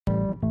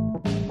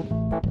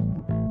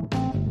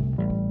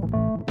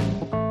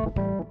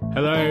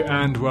Hello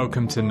and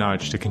welcome to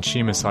Nudge, the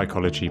Consumer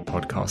Psychology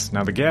podcast.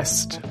 Now, the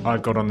guest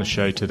I've got on the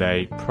show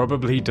today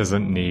probably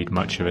doesn't need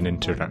much of an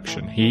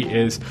introduction. He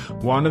is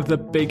one of the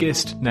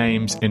biggest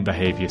names in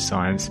behavior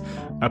science,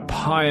 a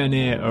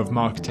pioneer of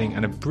marketing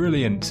and a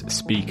brilliant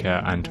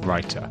speaker and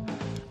writer.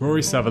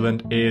 Rory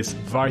Sutherland is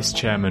Vice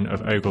Chairman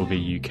of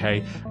Ogilvy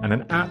UK and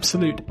an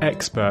absolute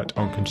expert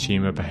on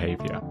consumer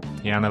behaviour.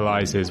 He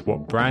analyses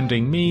what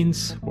branding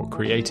means, what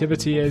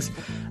creativity is,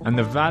 and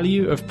the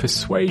value of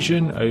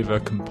persuasion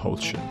over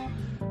compulsion.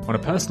 On a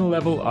personal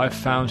level, I've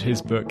found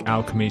his book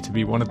Alchemy to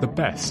be one of the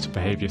best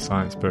behaviour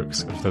science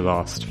books of the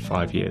last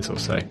 5 years or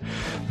so.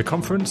 The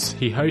conference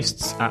he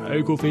hosts at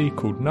Ogilvy,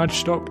 called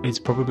Nudgestock, is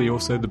probably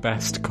also the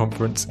best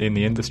conference in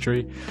the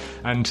industry.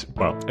 And,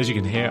 well, as you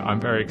can hear,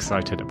 I'm very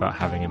excited about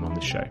having him on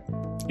the show.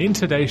 In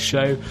today's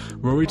show,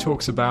 Rory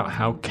talks about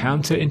how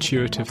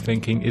counterintuitive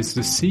thinking is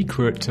the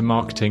secret to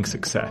marketing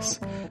success,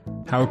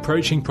 how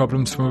approaching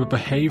problems from a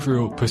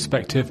behavioural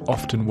perspective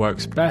often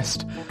works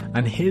best,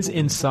 and his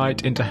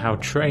insight into how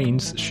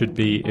trains should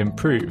be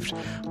improved,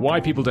 why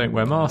people don't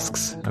wear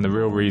masks, and the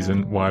real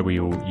reason why we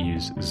all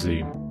use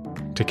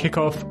Zoom. To kick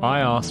off,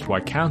 I asked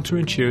why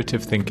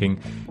counterintuitive thinking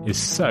is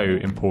so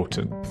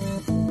important.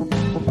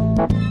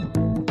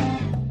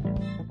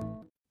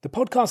 The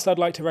podcast I'd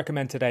like to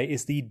recommend today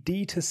is the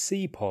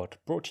D2C Pod,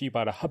 brought to you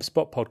by the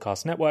HubSpot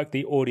Podcast Network,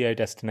 the audio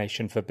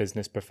destination for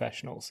business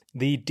professionals.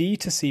 The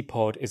D2C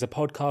Pod is a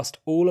podcast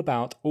all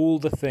about all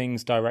the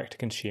things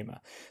direct-to-consumer.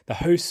 The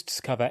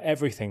hosts cover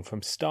everything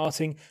from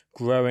starting,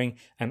 growing,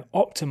 and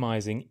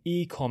optimizing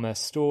e-commerce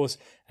stores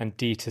and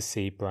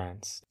D2C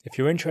brands. If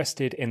you're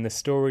interested in the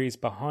stories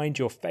behind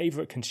your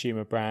favorite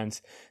consumer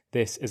brands,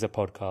 this is a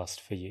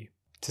podcast for you.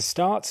 To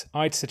start,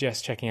 I'd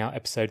suggest checking out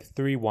episode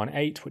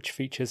 318, which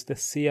features the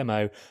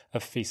CMO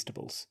of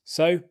Feastables.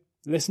 So,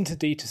 listen to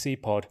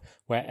D2C Pod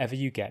wherever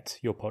you get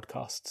your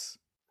podcasts.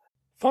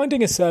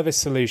 Finding a service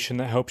solution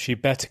that helps you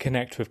better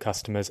connect with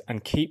customers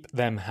and keep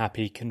them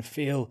happy can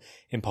feel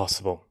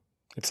impossible.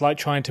 It's like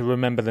trying to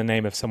remember the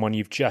name of someone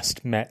you've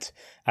just met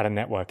at a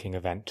networking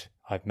event.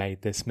 I've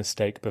made this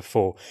mistake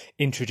before,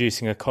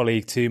 introducing a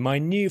colleague to my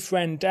new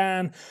friend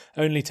Dan,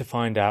 only to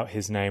find out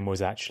his name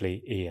was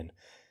actually Ian.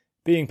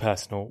 Being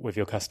personal with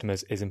your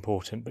customers is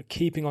important, but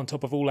keeping on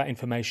top of all that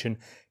information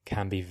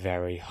can be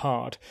very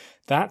hard.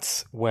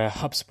 That's where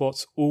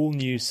HubSpot's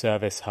all-new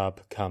Service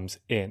Hub comes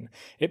in.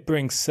 It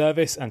brings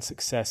service and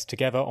success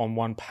together on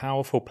one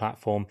powerful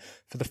platform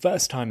for the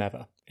first time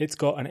ever. It's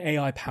got an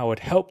AI-powered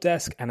help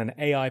desk and an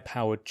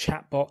AI-powered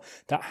chatbot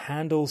that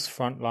handles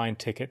frontline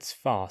tickets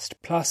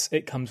fast. Plus,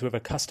 it comes with a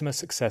customer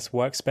success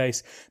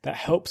workspace that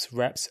helps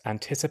reps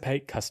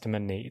anticipate customer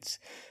needs.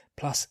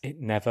 Plus, it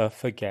never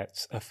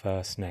forgets a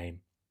first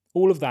name.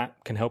 All of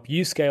that can help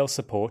you scale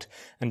support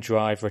and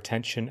drive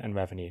retention and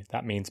revenue.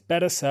 That means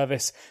better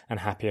service and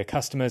happier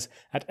customers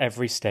at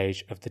every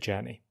stage of the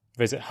journey.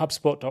 Visit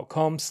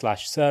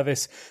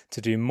HubSpot.com/service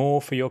to do more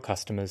for your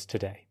customers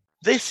today.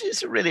 This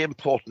is a really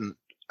important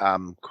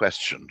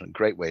question, a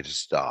great way to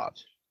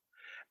start.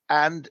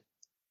 And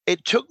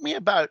it took me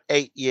about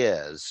 8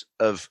 years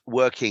of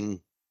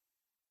working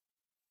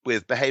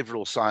with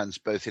behavioral science,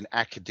 both in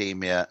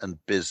academia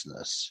and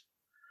business,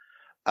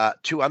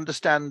 to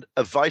understand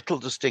a vital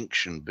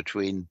distinction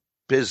between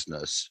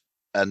business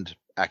and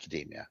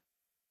academia.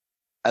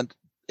 And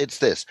it's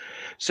this.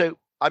 So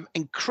I'm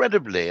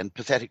incredibly and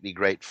pathetically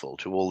grateful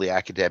to all the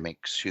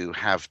academics who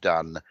have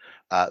done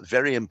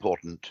very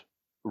important,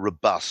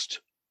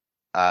 robust,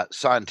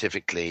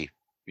 scientifically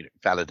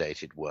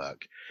validated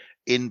work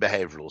in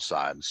behavioral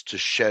science to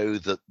show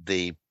that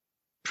the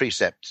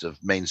precepts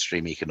of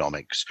mainstream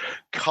economics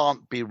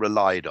can't be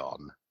relied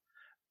on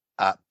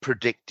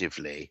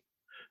predictively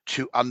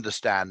to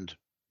understand,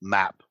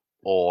 map,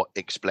 or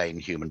explain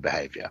human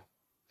behavior.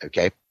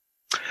 Okay?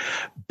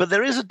 But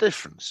there is a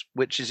difference,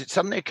 which is it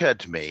suddenly occurred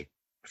to me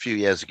a few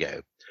years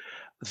ago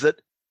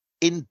that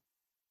in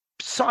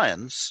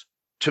science,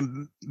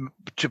 to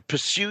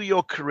pursue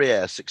your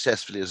career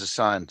successfully as a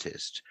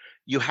scientist,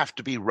 you have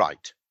to be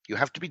right. You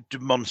have to be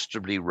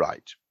demonstrably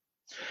right.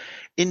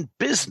 In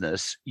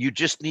business, you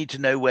just need to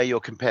know where your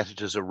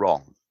competitors are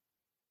wrong.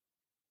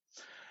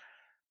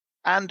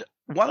 And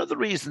one of the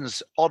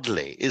reasons,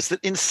 oddly, is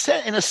that in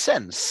a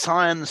sense,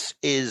 science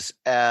is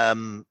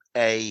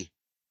a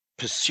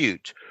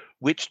pursuit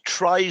which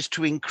tries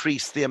to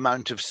increase the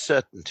amount of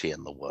certainty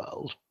in the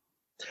world,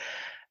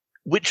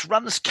 which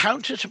runs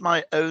counter to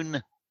my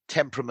own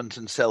temperament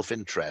and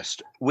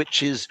self-interest,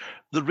 which is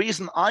the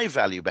reason I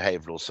value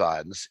behavioral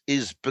science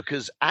is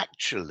because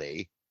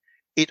actually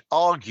it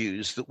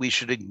argues that we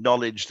should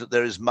acknowledge that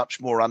there is much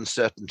more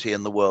uncertainty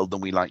in the world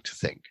than we like to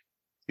think.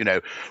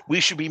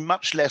 We should be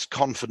much less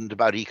confident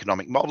about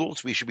economic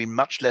models. We should be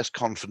much less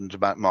confident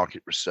about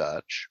market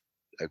research.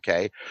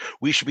 Okay.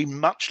 We should be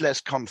much less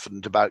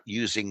confident about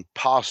using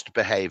past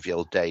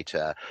behavioral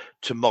data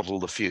to model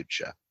the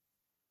future.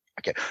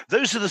 Okay,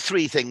 those are the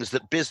three things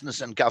that business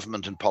and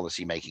government and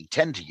policy making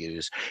tend to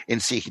use in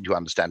seeking to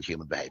understand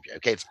human behavior.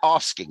 Okay, it's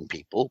asking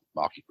people,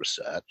 market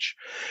research,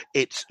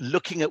 it's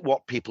looking at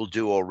what people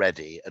do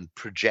already and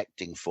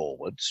projecting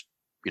forwards.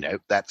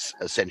 That's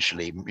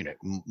essentially,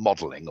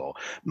 modeling, or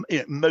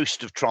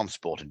most of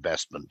transport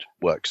investment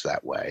works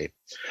that way.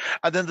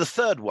 And then the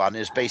third one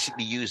is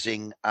basically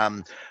using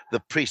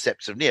the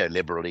precepts of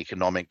neoliberal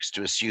economics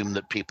to assume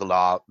that people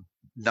are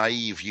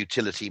naive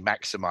utility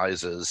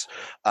maximizers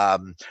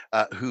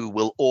who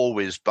will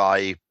always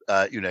buy,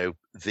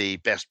 the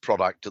best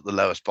product at the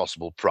lowest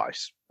possible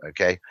price.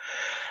 Okay.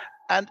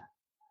 And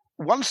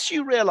once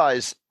you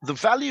realize the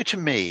value to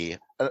me,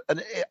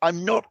 and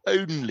I'm not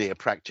only a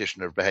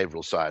practitioner of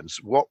behavioral science,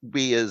 what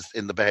we as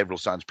in the behavioral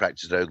science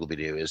practice at Ogilvy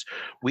do is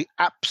we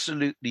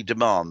absolutely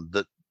demand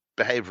that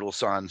behavioral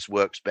science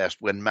works best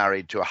when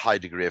married to a high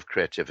degree of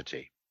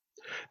creativity.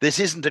 This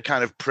isn't a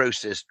kind of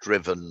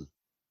process-driven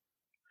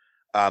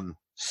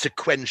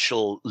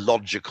sequential,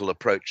 logical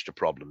approach to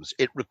problems.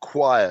 It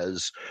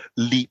requires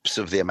leaps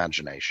of the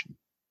imagination,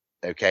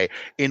 okay,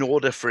 in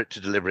order for it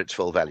to deliver its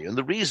full value. And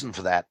the reason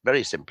for that,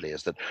 very simply,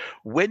 is that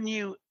when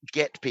you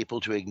get people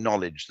to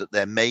acknowledge that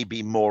there may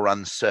be more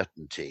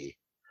uncertainty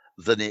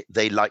than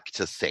they like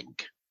to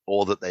think,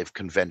 or that they've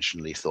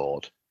conventionally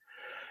thought,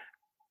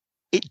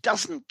 it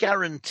doesn't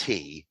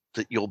guarantee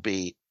that you'll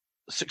be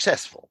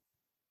successful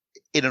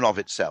in and of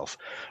itself.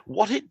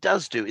 What it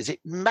does do is it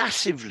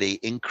massively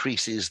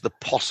increases the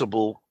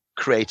possible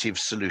creative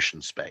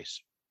solution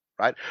space,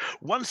 right?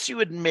 Once you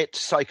admit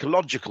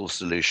psychological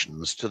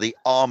solutions to the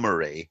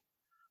armory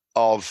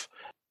of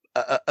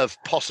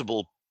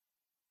possible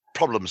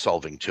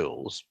problem-solving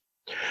tools,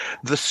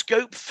 the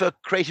scope for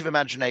creative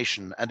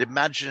imagination and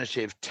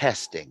imaginative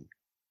testing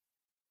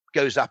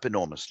goes up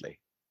enormously.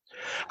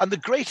 And the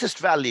greatest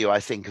value,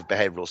 I think, of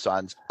behavioral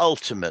science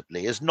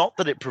ultimately is not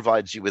that it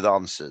provides you with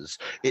answers.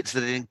 It's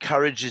that it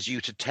encourages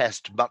you to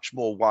test much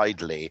more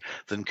widely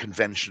than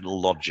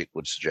conventional logic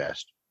would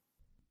suggest.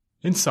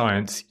 In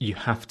science, you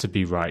have to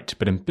be right,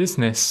 but in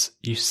business,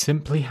 you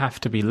simply have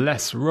to be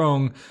less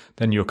wrong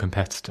than your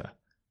competitor.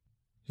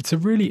 It's a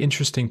really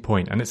interesting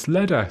point, and it's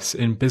led us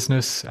in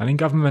business and in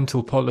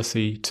governmental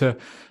policy to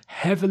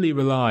heavily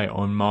rely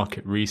on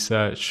market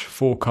research,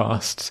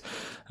 forecasts,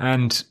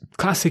 and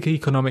classic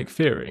economic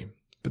theory.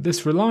 But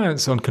this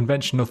reliance on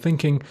conventional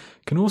thinking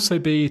can also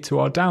be to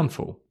our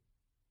downfall.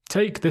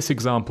 Take this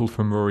example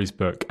from Rory's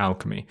book,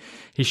 Alchemy.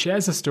 He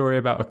shares a story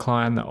about a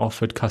client that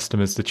offered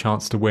customers the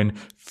chance to win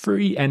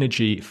free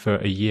energy for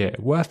a year,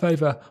 worth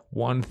over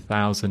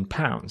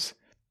 £1,000.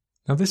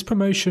 Now, this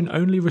promotion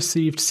only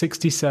received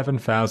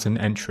 67,000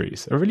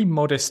 entries, a really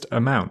modest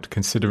amount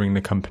considering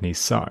the company's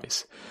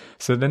size.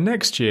 So the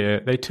next year,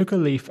 they took a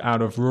leaf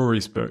out of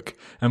Rory's book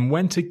and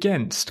went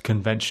against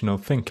conventional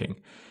thinking.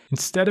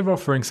 Instead of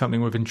offering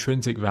something with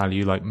intrinsic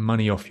value like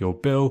money off your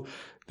bill,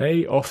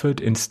 they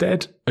offered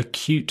instead a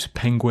cute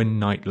penguin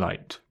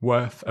nightlight,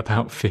 worth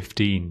about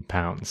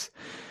 £15.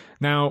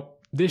 Now,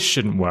 this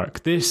shouldn't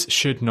work. This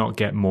should not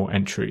get more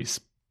entries.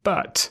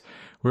 But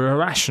we're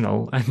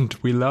irrational and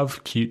we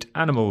love cute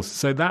animals,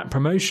 so that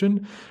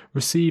promotion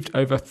received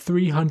over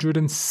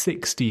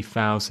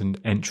 360,000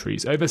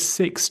 entries, over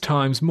 6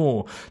 times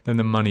more than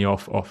the money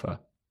off offer.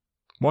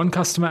 One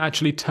customer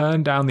actually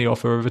turned down the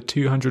offer of a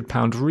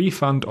 £200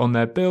 refund on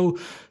their bill,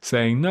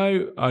 saying,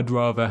 "No, I'd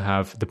rather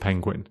have the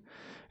penguin."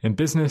 In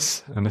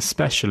business, and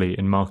especially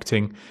in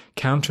marketing,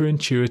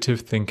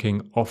 counterintuitive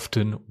thinking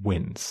often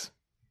wins.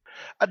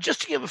 And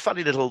just to give a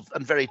funny little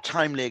and very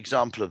timely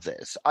example of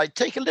this, I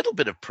take a little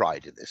bit of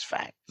pride in this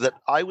fact that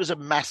I was a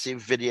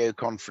massive video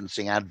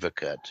conferencing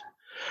advocate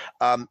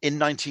in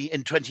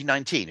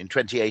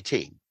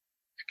 2018.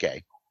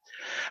 Okay.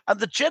 And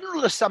the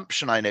general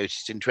assumption I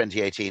noticed in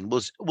 2018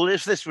 was, well,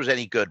 if this was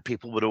any good,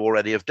 people would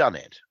already have done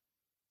it.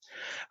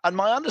 And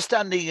my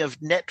understanding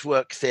of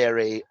network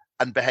theory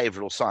and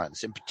behavioral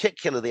science, in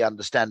particular the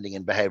understanding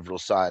in behavioral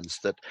science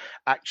that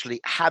actually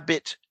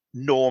habit,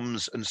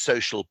 norms, and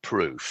social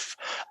proof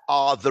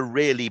are the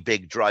really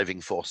big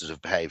driving forces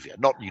of behavior,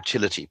 not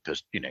utility,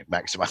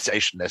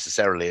 maximization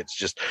necessarily. It's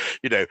just,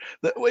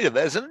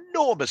 there's an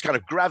enormous kind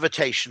of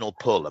gravitational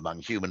pull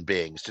among human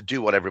beings to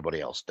do what everybody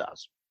else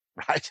does.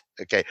 Right.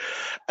 Okay.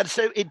 And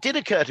so it did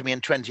occur to me in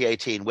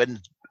 2018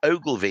 when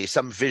Ogilvy,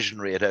 some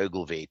visionary at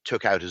Ogilvy,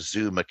 took out a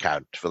Zoom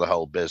account for the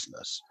whole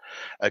business.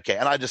 Okay.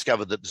 And I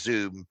discovered that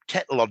Zoom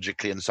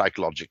technologically and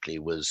psychologically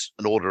was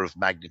an order of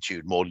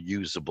magnitude more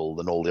usable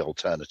than all the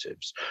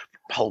alternatives,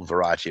 a whole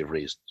variety of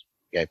reasons.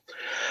 Okay.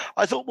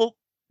 I thought, well,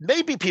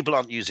 maybe people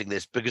aren't using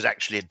this because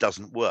actually it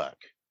doesn't work.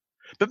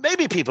 But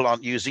maybe people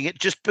aren't using it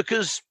just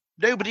because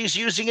nobody's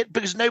using it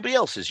because nobody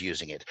else is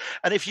using it.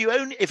 And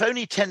if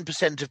only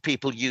 10% of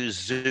people use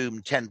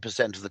Zoom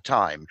 10% of the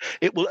time,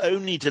 it will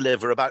only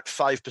deliver about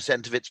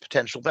 5% of its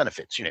potential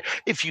benefits.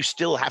 If you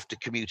still have to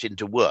commute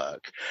into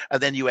work and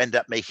then you end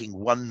up making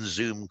one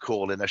Zoom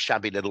call in a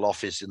shabby little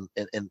office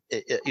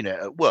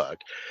at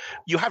work,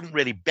 you haven't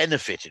really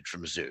benefited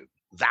from Zoom.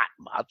 that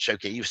much.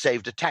 Okay, you've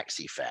saved a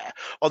taxi fare.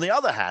 On the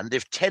other hand,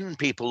 if 10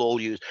 people all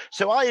use,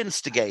 so I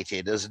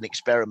instigated as an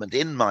experiment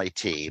in my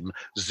team,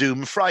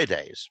 Zoom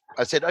Fridays.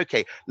 I said,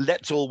 okay,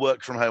 let's all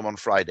work from home on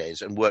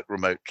Fridays and work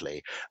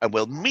remotely. And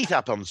we'll meet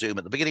up on Zoom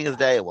at the beginning of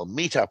the day, and we'll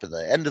meet up at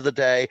the end of the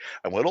day,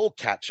 and we'll all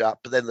catch up.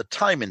 But then the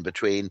time in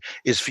between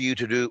is for you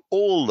to do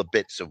all the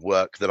bits of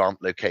work that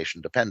aren't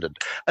location dependent.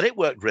 And it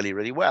worked really,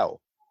 really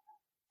well.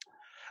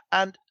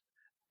 And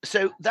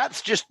so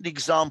that's just an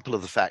example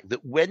of the fact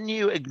that when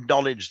you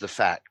acknowledge the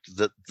fact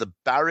that the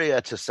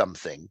barrier to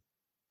something,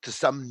 to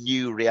some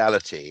new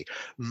reality,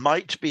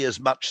 might be as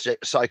much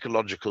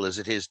psychological as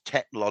it is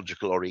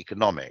technological or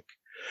economic,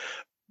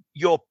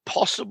 your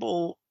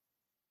possible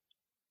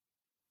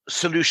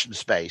solution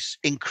space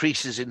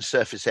increases in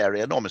surface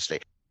area enormously.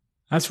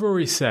 As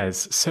Rory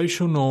says,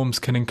 social norms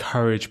can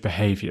encourage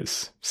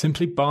behaviours.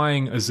 Simply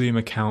buying a Zoom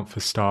account for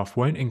staff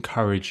won't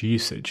encourage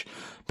usage,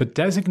 but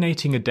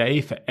designating a day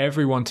for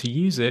everyone to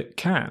use it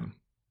can.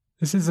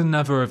 This is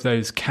another of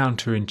those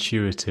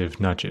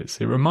counterintuitive nudges.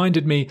 It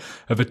reminded me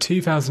of a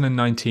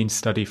 2019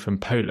 study from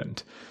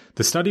Poland.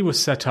 The study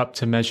was set up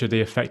to measure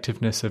the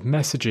effectiveness of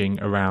messaging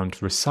around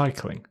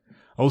recycling.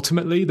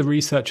 Ultimately, the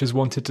researchers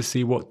wanted to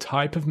see what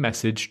type of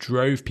message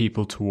drove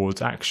people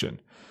towards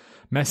action.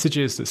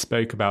 Messages that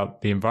spoke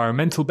about the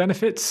environmental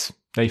benefits,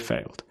 they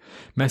failed.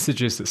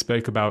 Messages that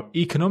spoke about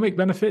economic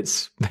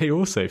benefits, they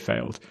also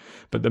failed.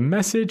 But the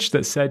message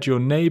that said your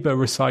neighbour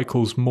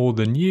recycles more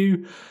than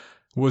you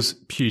was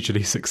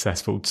hugely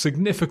successful,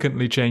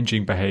 significantly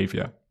changing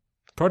behaviour.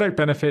 Product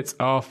benefits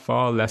are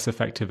far less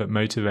effective at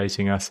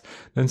motivating us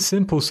than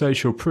simple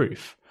social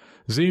proof.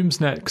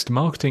 Zoom's next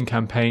marketing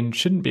campaign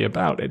shouldn't be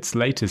about its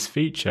latest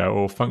feature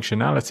or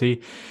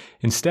functionality.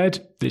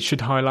 Instead, it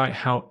should highlight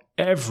how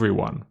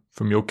everyone,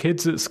 from your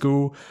kids at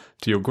school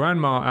to your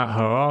grandma at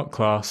her art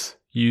class,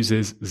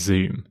 uses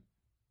Zoom.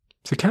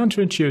 So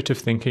counterintuitive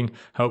thinking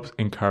helps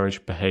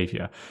encourage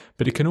behaviour,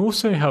 but it can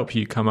also help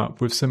you come up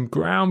with some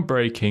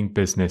groundbreaking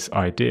business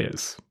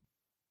ideas.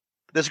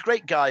 There's a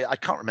great guy, I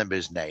can't remember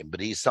his name, but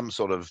he's some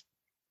sort of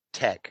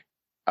tech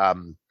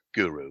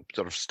guru,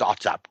 sort of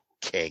startup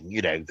king,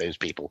 you know, those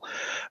people.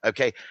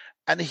 Okay.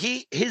 And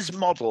his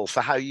model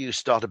for how you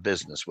start a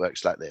business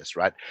works like this,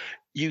 right?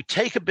 You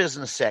take a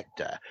business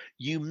sector,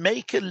 you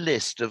make a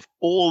list of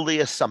all the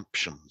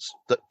assumptions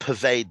that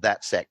pervade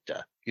that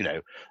sector. You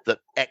know, that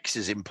X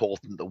is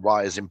important, that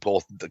Y is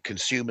important, that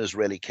consumers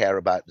really care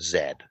about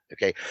Z,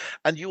 okay?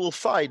 And you will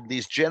find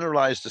these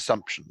generalized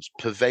assumptions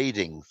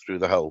pervading through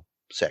the whole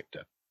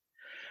sector.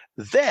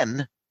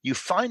 Then you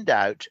find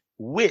out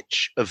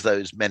which of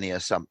those many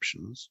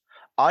assumptions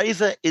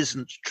either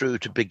isn't true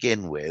to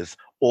begin with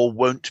or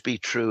won't be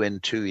true in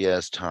 2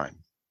 years' time.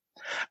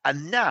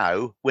 And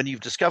now, when you've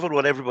discovered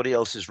what everybody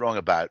else is wrong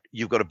about,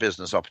 you've got a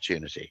business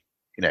opportunity,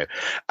 you know.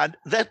 And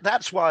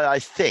that's why I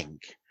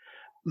think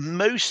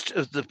most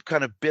of the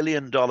kind of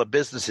billion-dollar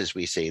businesses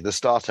we see, the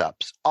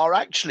startups, are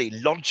actually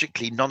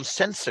logically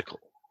nonsensical,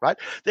 right?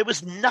 There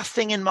was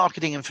nothing in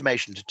marketing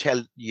information to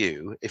tell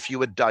you, if you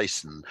were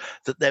Dyson,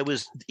 that there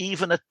was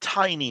even a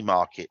tiny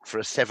market for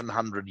a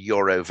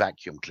 €700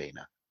 vacuum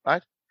cleaner,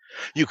 right?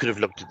 You could have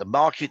looked at the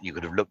market. You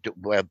could have looked at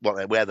where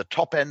the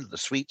top end, the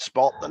sweet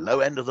spot, the low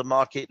end of the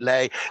market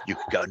lay. You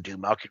could go and do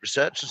market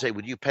research and say,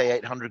 would you pay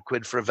 800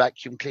 quid for a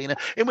vacuum cleaner?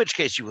 In which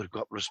case you would have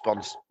got the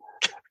response,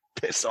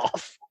 piss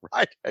off,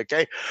 right?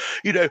 Okay.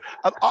 You know,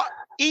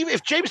 even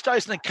if James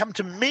Dyson had come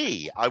to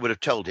me, I would have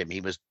told him he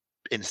was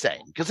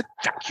insane, because a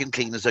vacuum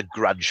cleaner is a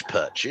grudge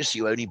purchase.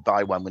 You only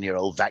buy one when your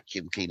old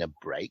vacuum cleaner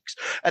breaks.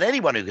 And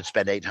anyone who could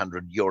spend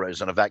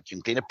 €800 on a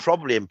vacuum cleaner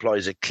probably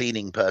employs a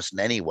cleaning person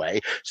anyway,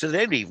 so they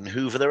don't even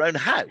hoover their own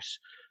house.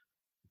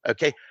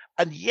 Okay.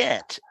 And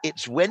yet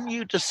it's when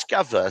you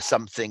discover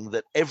something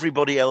that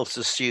everybody else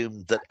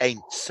assumed that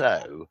ain't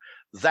so,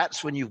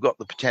 that's when you've got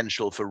the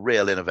potential for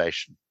real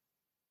innovation.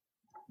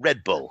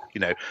 Red Bull,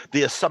 you know,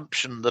 the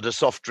assumption that a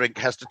soft drink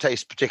has to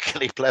taste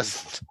particularly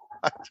pleasant,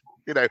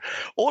 you know,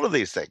 all of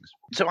these things.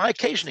 So I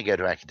occasionally go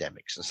to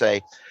academics and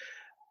say,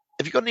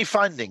 have you got any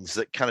findings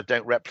that kind of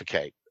don't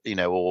replicate, you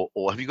know,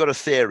 or have you got a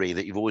theory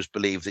that you've always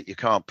believed that you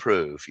can't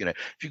prove? You know,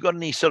 if you've got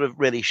any sort of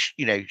really,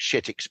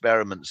 shit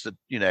experiments that,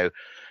 you know.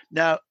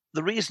 Now,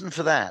 the reason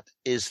for that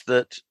is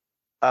that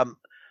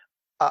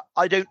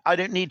I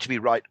don't need to be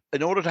right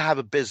in order to have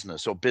a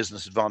business or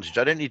business advantage.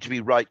 I don't need to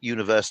be right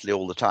universally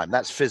all the time.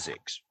 That's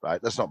physics,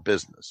 right? That's not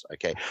business.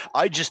 Okay.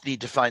 I just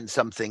need to find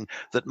something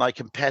that my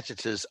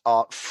competitors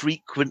are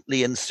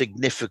frequently and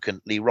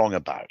significantly wrong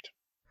about.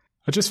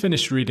 I just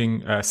finished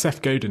reading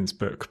Seth Godin's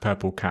book,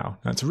 Purple Cow.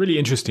 Now, it's a really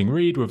interesting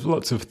read with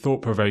lots of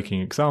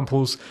thought-provoking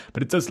examples,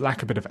 but it does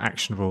lack a bit of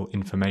actionable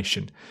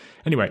information.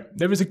 Anyway,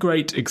 there is a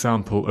great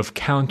example of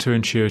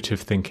counterintuitive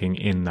thinking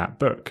in that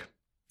book.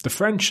 The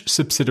French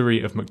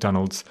subsidiary of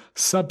McDonald's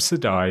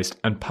subsidised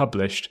and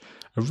published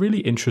a really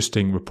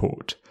interesting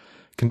report.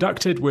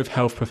 Conducted with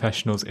health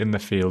professionals in the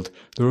field,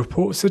 the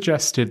report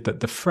suggested that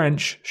the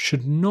French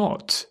should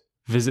not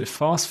visit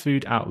fast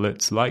food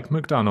outlets like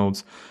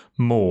McDonald's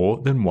more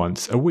than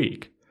once a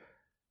week.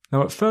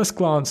 Now, at first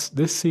glance,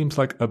 this seems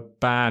like a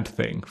bad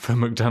thing for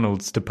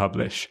McDonald's to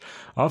publish.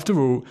 After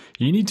all,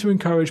 you need to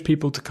encourage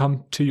people to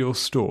come to your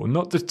store,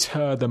 not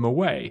deter them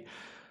away.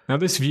 Now,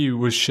 this view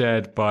was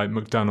shared by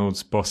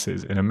McDonald's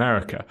bosses in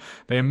America.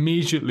 They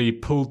immediately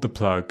pulled the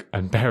plug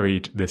and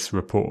buried this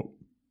report.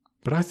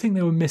 But I think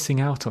they were missing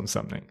out on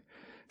something.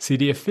 See,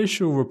 the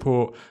official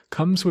report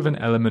comes with an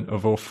element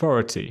of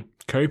authority,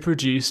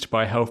 co-produced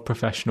by health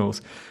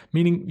professionals,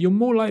 meaning you're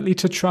more likely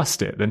to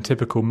trust it than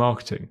typical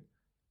marketing.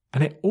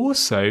 And it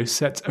also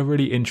sets a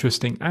really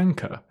interesting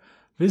anchor.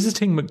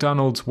 Visiting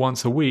McDonald's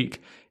once a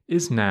week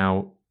is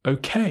now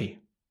okay.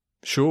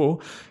 Sure,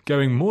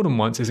 going more than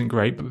once isn't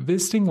great, but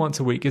visiting once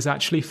a week is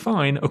actually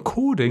fine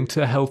according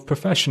to health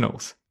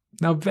professionals.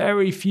 Now,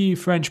 very few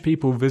French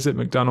people visit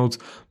McDonald's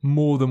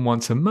more than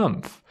once a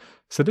month,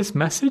 so this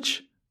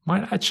message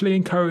might actually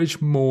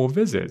encourage more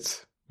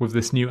visits. With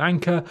this new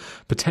anchor,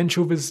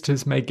 potential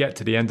visitors may get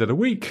to the end of the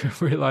week,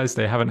 realize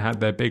they haven't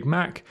had their Big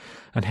Mac,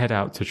 and head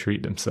out to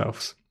treat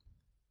themselves.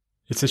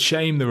 It's a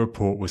shame the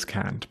report was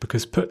canned,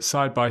 because put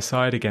side by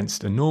side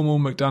against a normal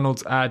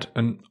McDonald's ad,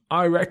 and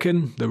I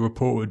reckon the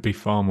report would be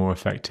far more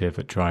effective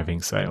at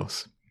driving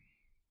sales.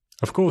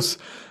 Of course,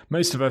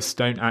 most of us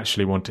don't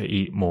actually want to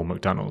eat more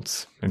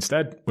McDonald's.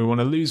 Instead, we want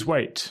to lose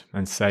weight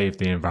and save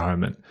the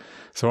environment.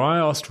 So I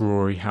asked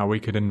Rory how we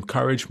could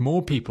encourage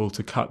more people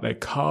to cut their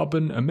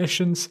carbon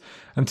emissions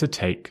and to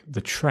take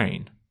the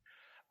train.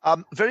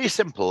 Very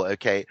simple,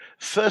 okay.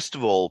 First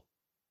of all,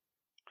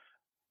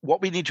 what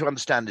we need to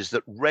understand is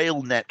that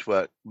rail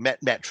network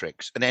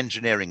metrics and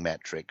engineering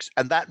metrics,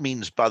 and that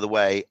means, by the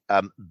way,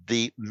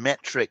 the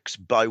metrics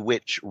by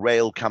which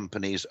rail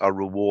companies are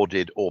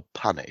rewarded or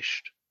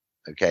punished,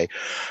 okay,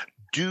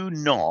 do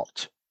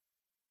not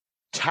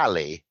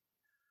tally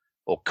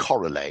or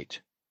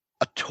correlate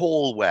at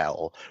all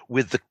well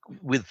with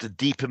the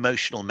deep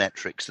emotional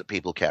metrics that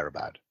people care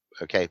about,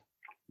 okay?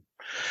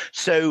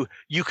 So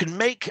you can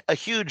make a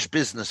huge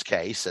business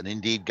case, and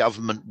indeed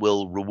government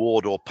will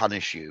reward or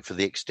punish you for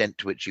the extent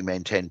to which you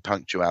maintain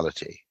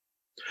punctuality.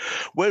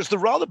 Whereas the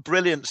rather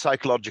brilliant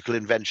psychological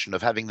invention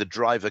of having the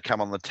driver come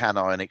on the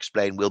tannoy and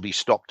explain we'll be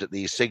stopped at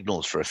these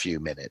signals for a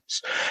few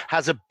minutes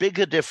has a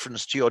bigger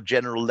difference to your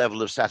general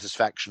level of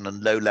satisfaction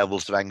and low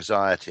levels of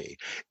anxiety.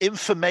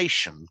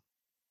 Information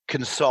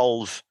can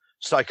solve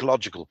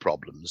psychological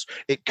problems.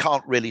 It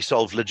can't really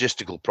solve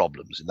logistical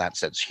problems in that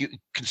sense,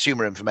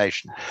 consumer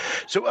information.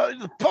 So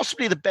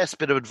possibly the best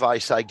bit of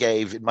advice I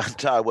gave in my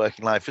entire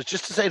working life was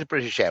just to say to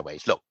British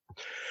Airways, look,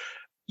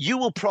 you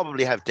will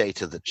probably have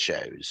data that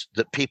shows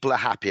that people are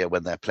happier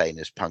when their plane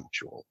is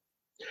punctual.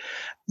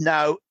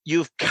 Now,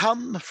 you've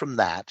come from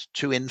that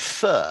to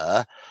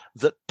infer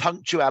that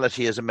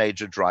punctuality is a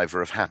major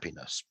driver of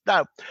happiness.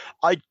 Now,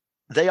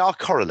 they are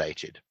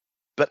correlated.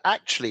 But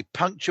actually,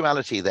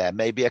 punctuality there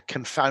may be a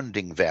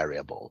confounding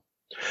variable.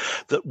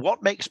 That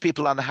what makes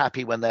people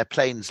unhappy when their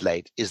plane's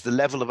late is the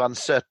level of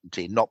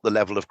uncertainty, not the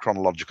level of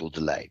chronological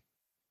delay.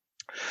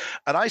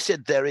 And I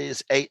said there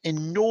is an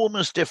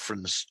enormous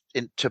difference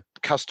to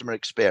customer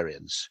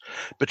experience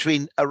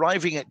between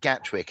arriving at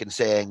Gatwick and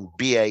saying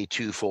BA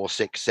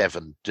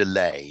 2467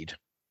 delayed,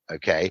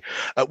 okay,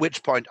 at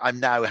which point I'm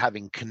now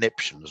having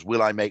conniptions.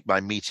 Will I make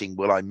my meeting?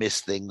 Will I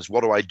miss things?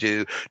 What do I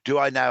do? Do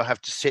I now have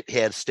to sit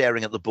here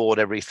staring at the board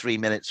every 3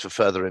 minutes for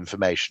further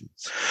information?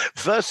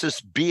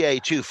 Versus BA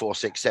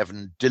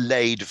 2467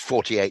 delayed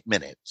 48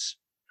 minutes,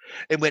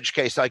 in which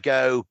case I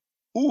go,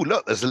 ooh,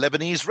 look, there's a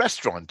Lebanese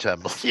restaurant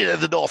terminal,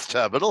 the North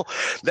Terminal.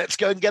 Let's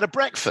go and get a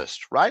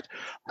breakfast, right?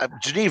 At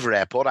Geneva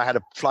Airport, I had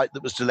a flight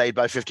that was delayed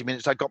by 50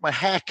 minutes. I got my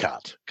hair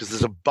cut because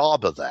there's a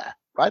barber there,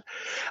 right?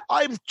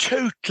 I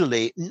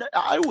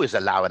always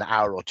allow an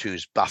hour or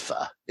two's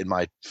buffer in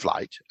my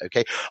flight,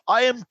 okay?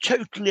 I am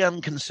totally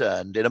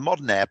unconcerned in a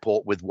modern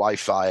airport with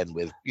Wi-Fi and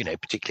with,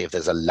 particularly if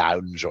there's a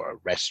lounge or a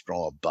restaurant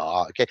or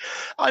bar, okay?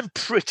 I'm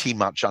pretty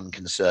much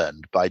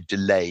unconcerned by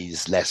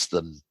delays less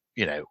than,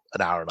 an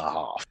hour and a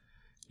half.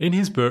 In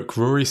his book,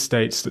 Rory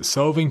states that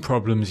solving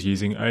problems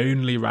using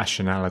only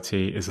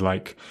rationality is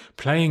like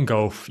playing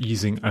golf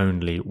using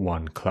only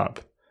one club.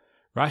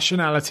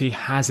 Rationality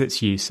has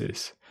its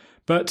uses,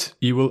 but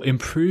you will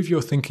improve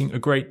your thinking a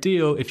great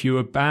deal if you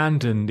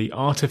abandon the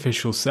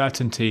artificial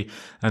certainty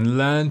and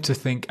learn to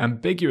think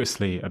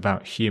ambiguously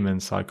about human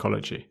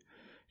psychology.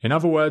 In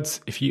other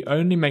words, if you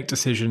only make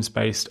decisions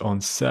based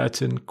on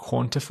certain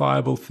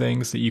quantifiable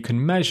things that you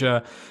can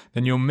measure,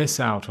 then you'll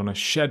miss out on a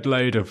shed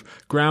load of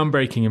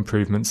groundbreaking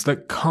improvements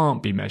that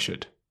can't be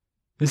measured.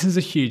 This is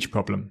a huge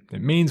problem.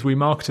 It means we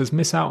marketers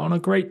miss out on a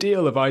great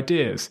deal of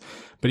ideas.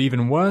 But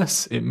even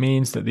worse, it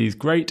means that these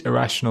great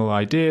irrational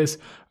ideas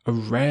are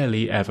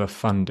rarely ever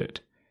funded.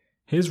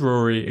 Here's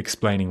Rory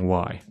explaining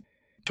why.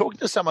 Talking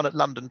to someone at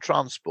London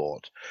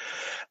Transport,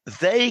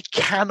 they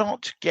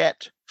cannot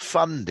get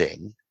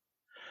funding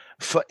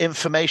for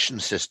information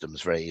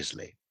systems very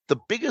easily. The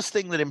biggest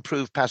thing that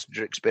improved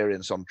passenger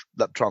experience on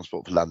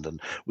Transport for London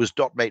was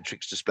dot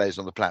matrix displays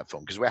on the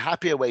platform, because we're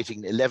happier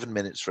waiting 11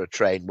 minutes for a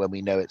train when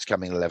we know it's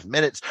coming in 11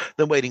 minutes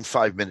than waiting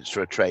 5 minutes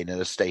for a train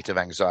in a state of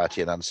anxiety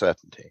and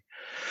uncertainty.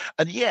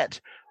 And yet,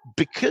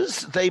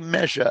 because they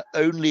measure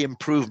only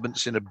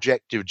improvements in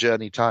objective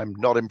journey time,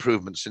 not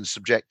improvements in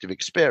subjective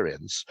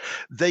experience,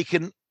 they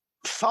can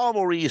far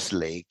more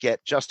easily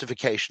get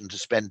justification to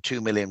spend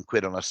 2 million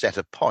quid on a set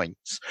of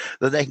points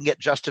than they can get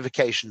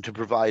justification to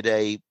provide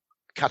a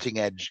cutting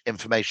edge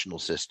informational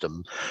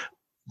system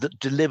that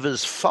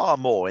delivers far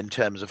more in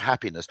terms of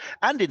happiness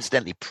and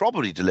incidentally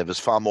probably delivers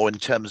far more in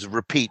terms of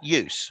repeat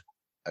use.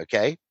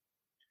 Okay.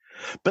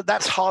 But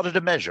that's harder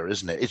to measure,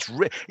 isn't it?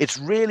 It's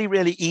really,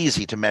 really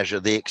easy to measure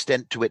the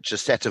extent to which a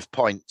set of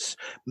points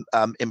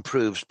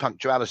improves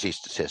punctuality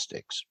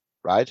statistics,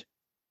 right?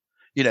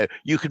 You know,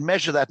 you can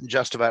measure that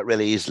just about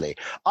really easily.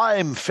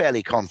 I'm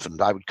fairly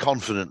confident, I would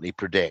confidently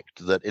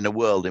predict that in a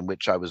world in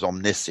which I was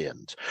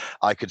omniscient,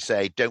 I could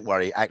say, don't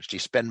worry, actually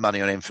spend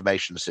money on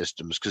information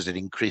systems because it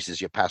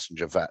increases your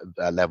passenger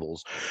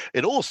levels.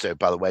 It also,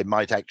 by the way,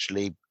 might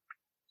actually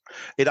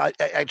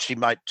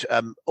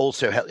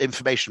also help.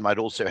 Information might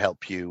also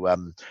help you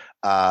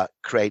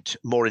create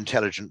more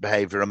intelligent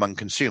behavior among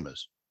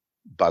consumers,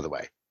 by the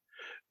way,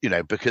 you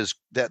know, because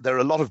there are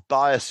a lot of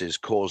biases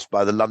caused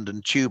by the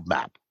London Tube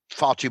map.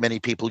 Far too many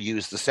people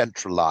use the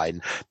Central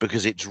line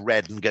because it's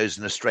red and goes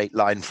in a straight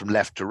line from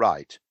left to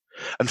right.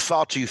 And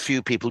far too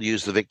few people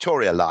use the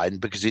Victoria line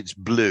because it's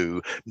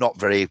blue, not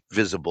very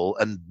visible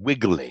and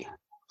wiggly.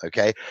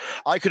 Okay,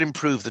 I could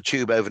improve the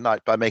tube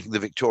overnight by making the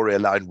Victoria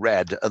line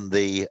red and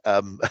the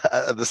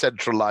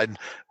Central line,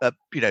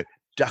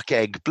 duck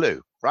egg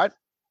blue, right?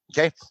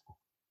 Okay,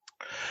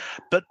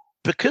 but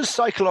because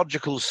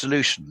psychological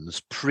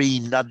solutions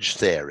pre-nudge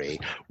theory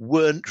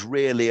weren't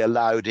really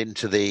allowed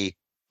into the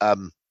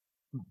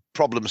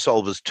problem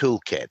solver's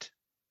toolkit,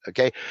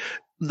 okay,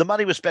 the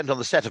money was spent on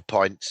the set of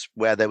points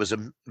where there was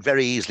a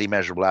very easily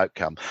measurable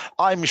outcome.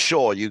 I'm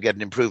sure you get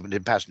an improvement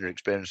in passenger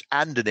experience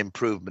and an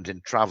improvement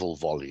in travel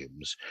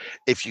volumes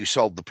if you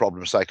solve the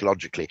problem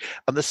psychologically.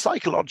 And the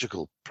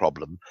psychological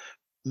problem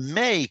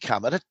may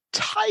come at a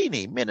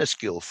tiny,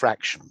 minuscule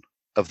fraction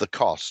of the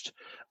cost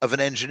of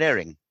an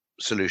engineering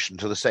solution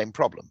to the same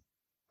problem.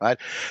 Right?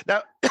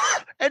 Now,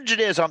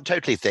 engineers aren't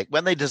totally thick.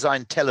 When they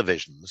design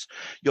televisions,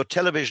 your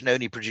television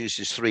only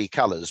produces 3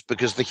 colors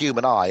because the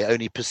human eye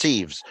only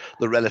perceives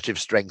the relative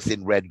strength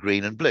in red,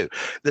 green, and blue.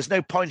 There's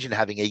no point in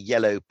having a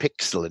yellow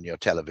pixel in your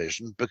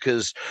television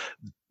because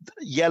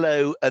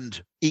yellow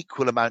and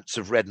equal amounts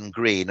of red and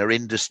green are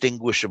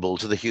indistinguishable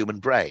to the human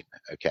brain.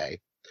 Okay,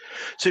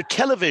 so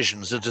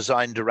televisions are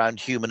designed around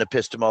human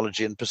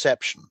epistemology and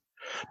perception,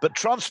 but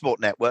transport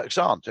networks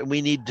aren't, and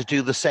we need to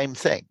do the same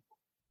thing.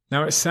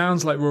 Now, it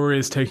sounds like Rory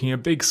is taking a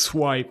big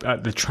swipe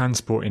at the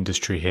transport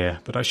industry here,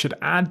 but I should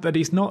add that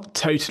he's not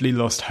totally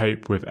lost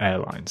hope with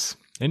airlines.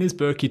 In his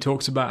book, he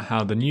talks about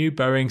how the new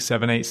Boeing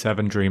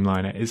 787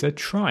 Dreamliner is a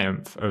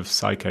triumph of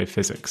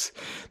psychophysics.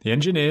 The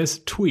engineers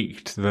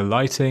tweaked the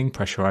lighting,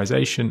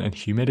 pressurization, and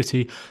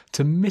humidity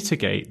to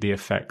mitigate the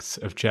effects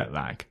of jet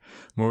lag.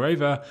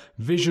 Moreover,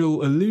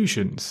 visual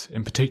illusions,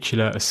 in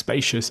particular a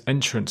spacious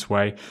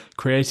entranceway,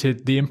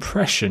 created the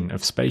impression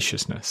of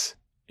spaciousness.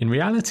 In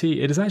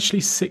reality, it is actually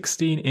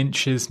 16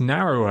 inches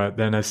narrower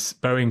than a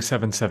Boeing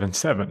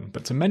 777,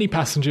 but to many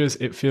passengers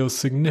it feels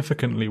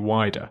significantly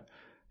wider.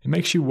 It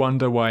makes you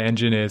wonder why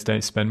engineers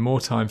don't spend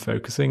more time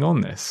focusing on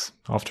this.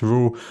 After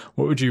all,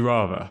 what would you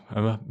rather?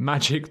 A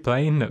magic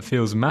plane that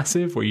feels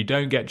massive where you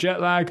don't get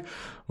jet lag,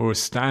 or a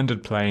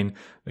standard plane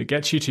that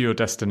gets you to your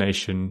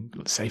destination,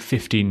 let's say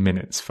 15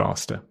 minutes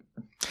faster?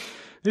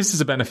 This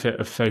is a benefit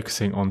of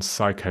focusing on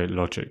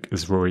psychologic,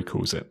 as Rory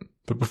calls it.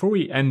 But before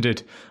we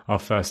ended our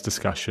first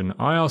discussion,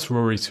 I asked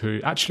Rory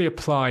to actually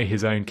apply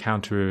his own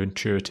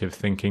counterintuitive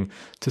thinking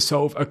to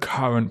solve a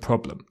current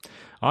problem.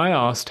 I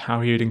asked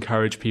how he would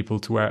encourage people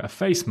to wear a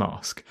face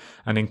mask,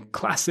 and in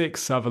classic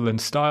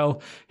Sutherland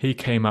style, he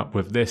came up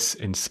with this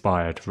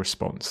inspired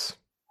response.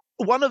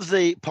 One of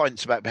the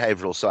points about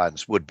behavioral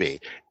science would be,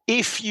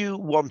 if you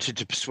wanted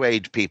to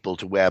persuade people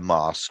to wear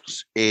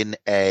masks in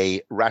a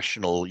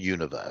rational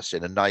universe,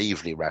 in a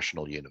naively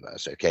rational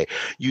universe, okay,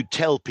 you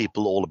tell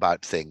people all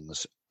about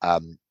things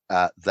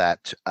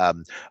that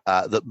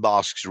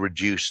masks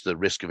reduce the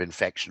risk of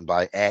infection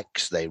by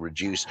X,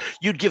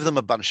 you'd give them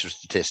a bunch of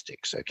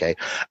statistics, okay?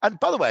 And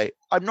by the way,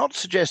 I'm not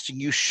suggesting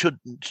you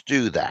shouldn't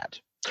do that.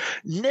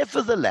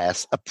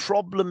 Nevertheless, a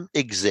problem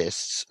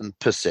exists and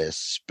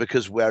persists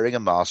because wearing a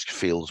mask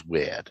feels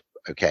weird.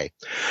 Okay.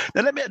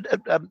 Now, let me.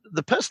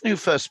 The person who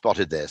first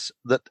spotted this,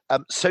 that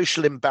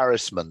social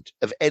embarrassment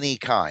of any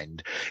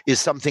kind is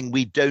something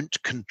we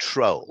don't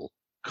control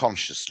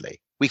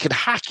consciously. We can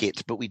hack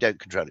it, but we don't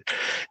control it.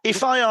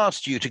 If I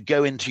asked you to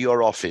go into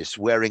your office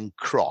wearing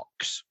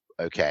Crocs,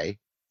 okay,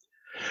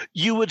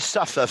 you would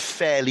suffer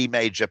fairly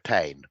major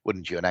pain,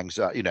 wouldn't you? And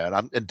anxiety,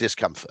 and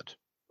discomfort.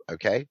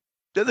 Okay.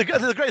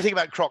 The great thing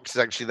about Crocs is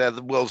actually they're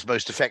the world's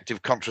most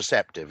effective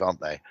contraceptive,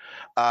 aren't they?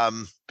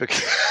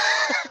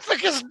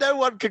 Because no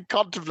one can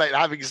contemplate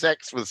having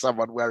sex with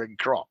someone wearing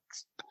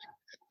Crocs.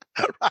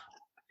 Right?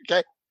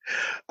 Okay.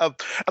 And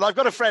I've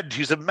got a friend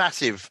who's a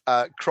massive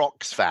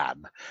Crocs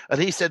fan,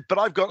 and he said, "But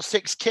I've got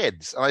 6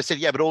 kids." And I said,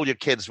 "Yeah, but all your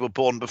kids were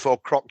born before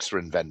Crocs were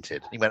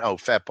invented." He went, "Oh,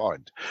 fair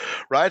point,"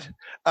 right?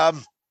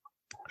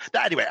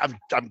 Anyway,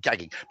 I'm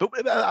gagging, but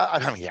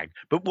I'm having a gag.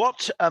 But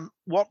what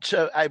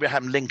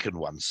Abraham Lincoln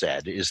once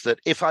said is that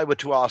if I were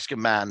to ask a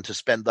man to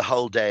spend the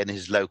whole day in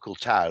his local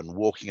town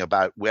walking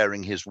about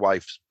wearing his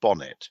wife's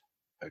bonnet,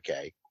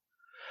 okay.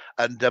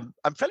 And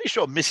I'm fairly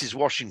sure Mrs.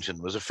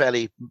 Washington was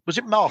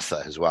it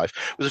Martha, his wife,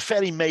 was a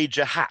fairly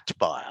major hat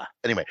buyer.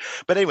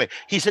 Anyway,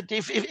 he said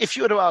if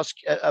you were to ask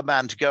a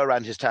man to go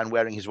around his town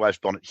wearing his wife's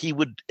bonnet, he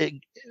would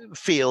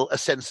feel a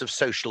sense of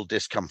social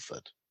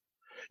discomfort.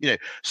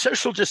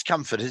 Social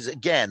discomfort is,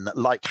 again,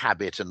 like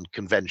habit and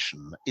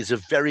convention, is a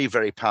very,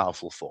 very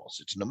powerful force.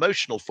 It's an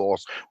emotional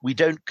force. We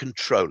don't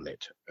control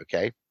it,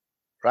 okay?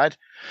 Right?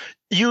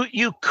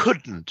 You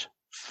couldn't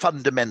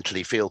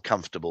fundamentally feel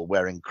comfortable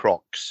wearing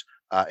Crocs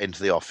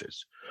into the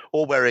office,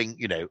 or wearing,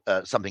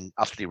 something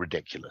utterly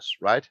ridiculous,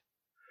 right?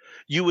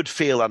 You would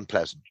feel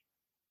unpleasant.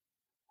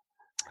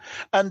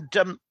 And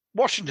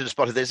Washington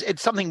spotted this.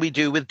 It's something we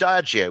do with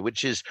Diageo,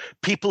 which is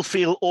people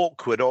feel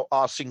awkward or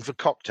asking for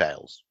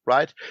cocktails,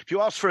 right? If you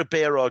ask for a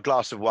beer or a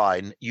glass of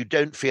wine, you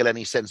don't feel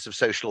any sense of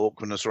social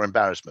awkwardness or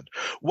embarrassment.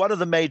 One of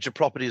the major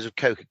properties of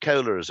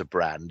Coca-Cola as a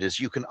brand is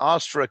you can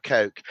ask for a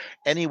Coke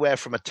anywhere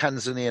from a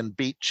Tanzanian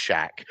beach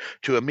shack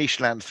to a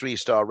Michelin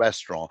 3-star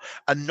restaurant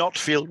and not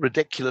feel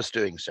ridiculous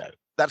doing so.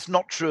 That's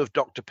not true of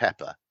Dr.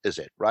 Pepper, is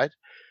it, right?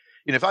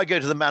 If I go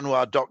to the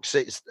Manoir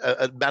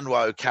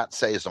Manoir 4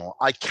 Saisons,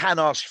 I can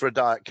ask for a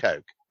Diet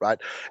Coke, right?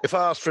 If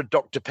I ask for a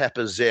Dr.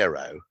 Pepper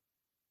Zero,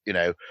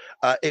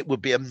 it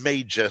would be a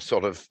major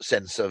sort of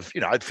sense of,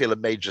 I'd feel a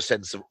major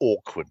sense of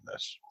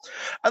awkwardness.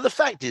 And the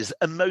fact is,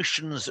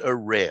 emotions are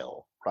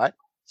real, right?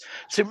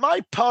 So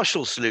my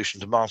partial solution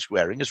to mask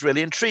wearing is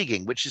really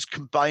intriguing, which is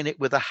combine it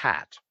with a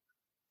hat,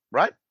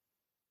 right?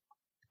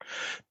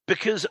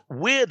 Because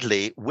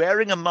weirdly,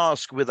 wearing a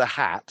mask with a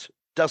hat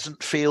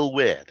doesn't feel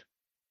weird.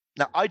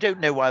 Now, I don't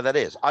know why that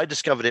is. I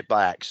discovered it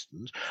by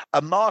accident.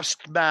 A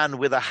masked man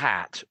with a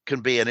hat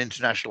can be an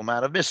international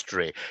man of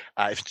mystery.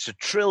 If it's a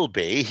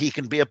trilby, he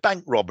can be a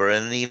bank robber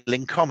in an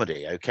Ealing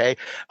comedy, okay?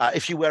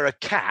 If you wear a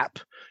cap,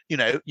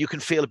 you can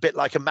feel a bit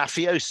like a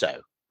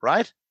mafioso,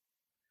 right?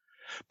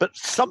 But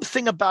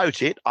something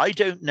about it, I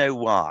don't know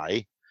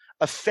why,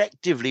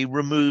 effectively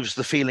removes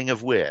the feeling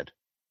of weird.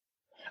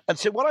 And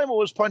so what I'm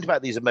always pointing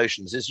about these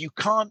emotions is you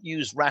can't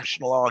use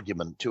rational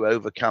argument to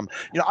overcome.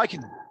 I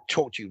can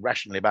talk to you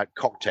rationally about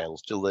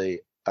cocktails till the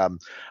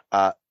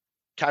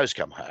cows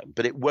come home,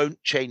 but it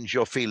won't change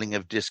your feeling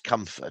of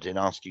discomfort in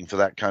asking for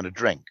that kind of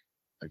drink.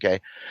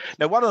 Okay.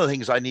 Now, one of the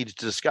things I needed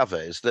to discover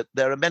is that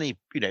there are many,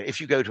 if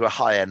you go to a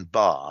high-end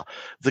bar,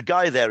 the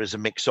guy there is a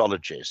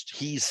mixologist.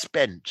 He's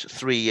spent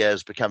 3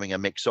 years becoming a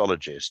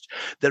mixologist.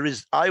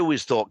 I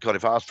always thought, God,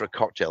 if I asked for a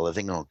cocktail, I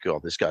think, oh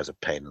God, this guy's a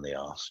pain in the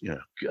ass.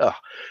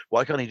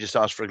 Why can't he just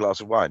ask for a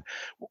glass of wine?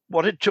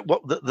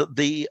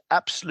 The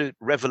absolute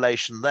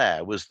revelation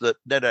there was that,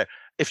 no,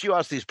 if you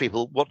ask these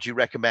people, what do you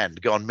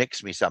recommend? Go and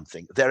mix me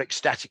something. They're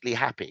ecstatically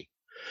happy.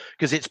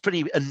 Because it's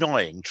pretty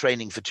annoying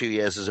training for 2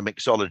 years as a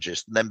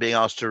mixologist and then being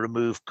asked to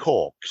remove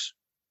corks,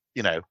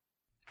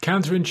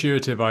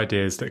 Counterintuitive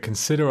ideas that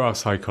consider our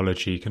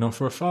psychology can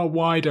offer a far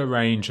wider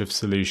range of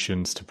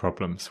solutions to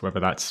problems, whether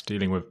that's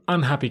dealing with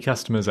unhappy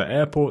customers at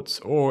airports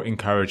or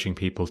encouraging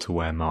people to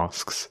wear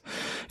masks.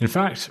 In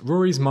fact,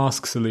 Rory's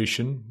mask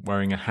solution,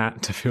 wearing a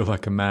hat to feel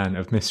like a man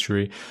of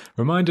mystery,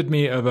 reminded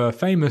me of a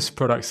famous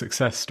product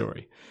success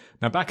story.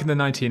 Now, back in the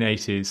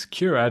 1980s,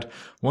 Curad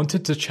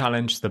wanted to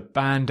challenge the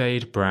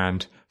Band-Aid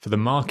brand for the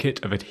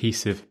market of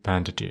adhesive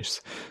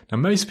bandages. Now,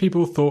 most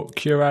people thought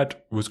Curad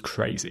was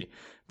crazy.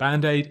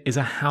 Band-Aid is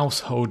a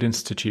household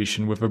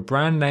institution with a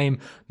brand name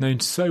known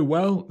so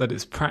well that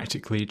it's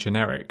practically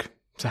generic.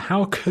 So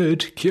how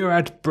could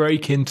Curad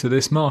break into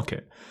this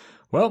market?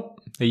 Well,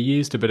 they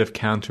used a bit of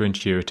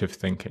counterintuitive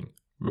thinking.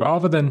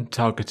 Rather than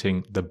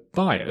targeting the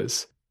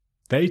buyers,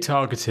 they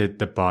targeted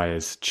the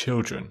buyers'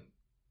 children.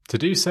 To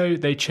do so,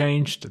 they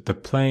changed the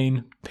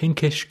plain,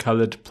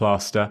 pinkish-coloured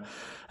plaster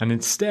and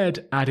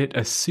instead added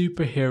a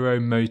superhero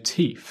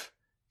motif.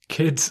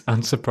 Kids,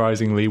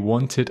 unsurprisingly,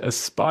 wanted a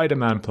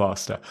Spider-Man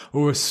plaster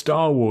or a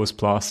Star Wars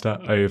plaster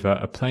over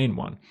a plain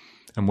one.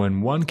 And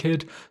when one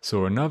kid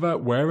saw another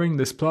wearing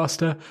this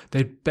plaster,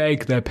 they'd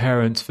beg their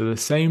parents for the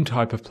same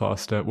type of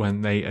plaster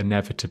when they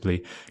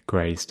inevitably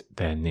grazed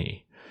their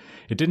knee.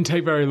 It didn't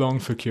take very long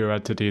for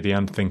Curad to do the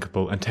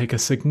unthinkable and take a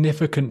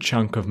significant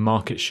chunk of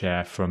market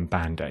share from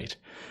Band-Aid.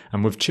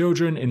 And with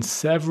children in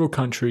several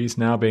countries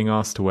now being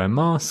asked to wear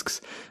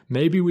masks,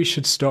 maybe we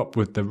should stop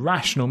with the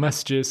rational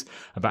messages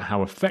about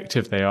how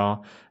effective they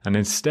are and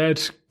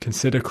instead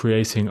consider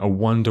creating a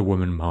Wonder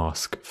Woman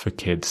mask for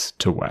kids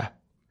to wear.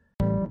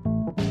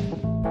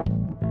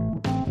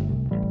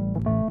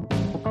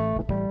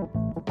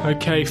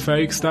 Okay,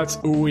 folks, that's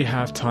all we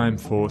have time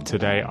for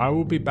today. I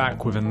will be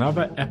back with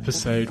another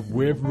episode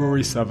with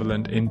Rory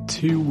Sutherland in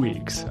 2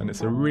 weeks, and it's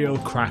a real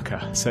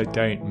cracker, so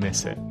don't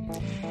miss it.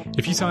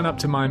 If you sign up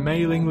to my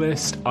mailing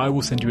list, I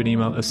will send you an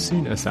email as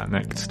soon as that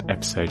next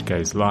episode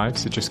goes live.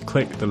 So just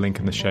click the link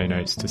in the show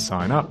notes to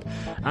sign up,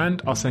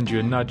 and I'll send you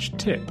a nudge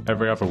tip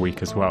every other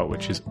week as well,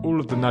 which is all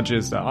of the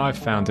nudges that I've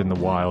found in the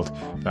wild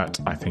that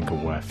I think are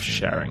worth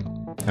sharing.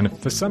 And if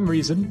for some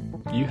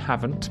reason you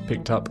haven't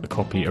picked up a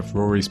copy of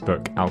Rory's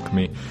book,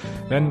 Alchemy,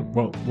 then,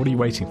 well, what are you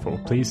waiting for?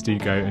 Please do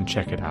go and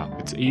check it out.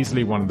 It's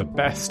easily one of the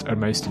best and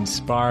most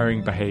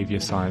inspiring behaviour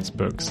science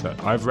books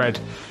that I've read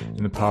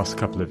in the past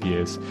couple of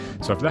years.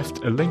 So I've left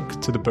a link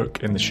to the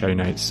book in the show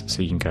notes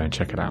so you can go and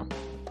check it out.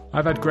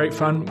 I've had great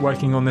fun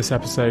working on this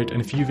episode,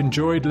 and if you've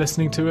enjoyed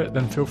listening to it,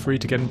 then feel free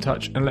to get in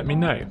touch and let me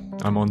know.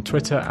 I'm on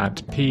Twitter at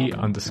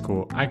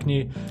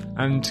 @P_Agnew,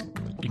 and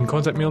you can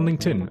contact me on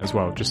LinkedIn as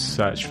well. Just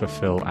search for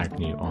Phil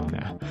Agnew on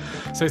there.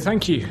 So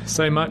thank you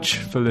so much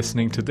for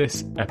listening to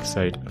this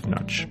episode of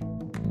Nudge.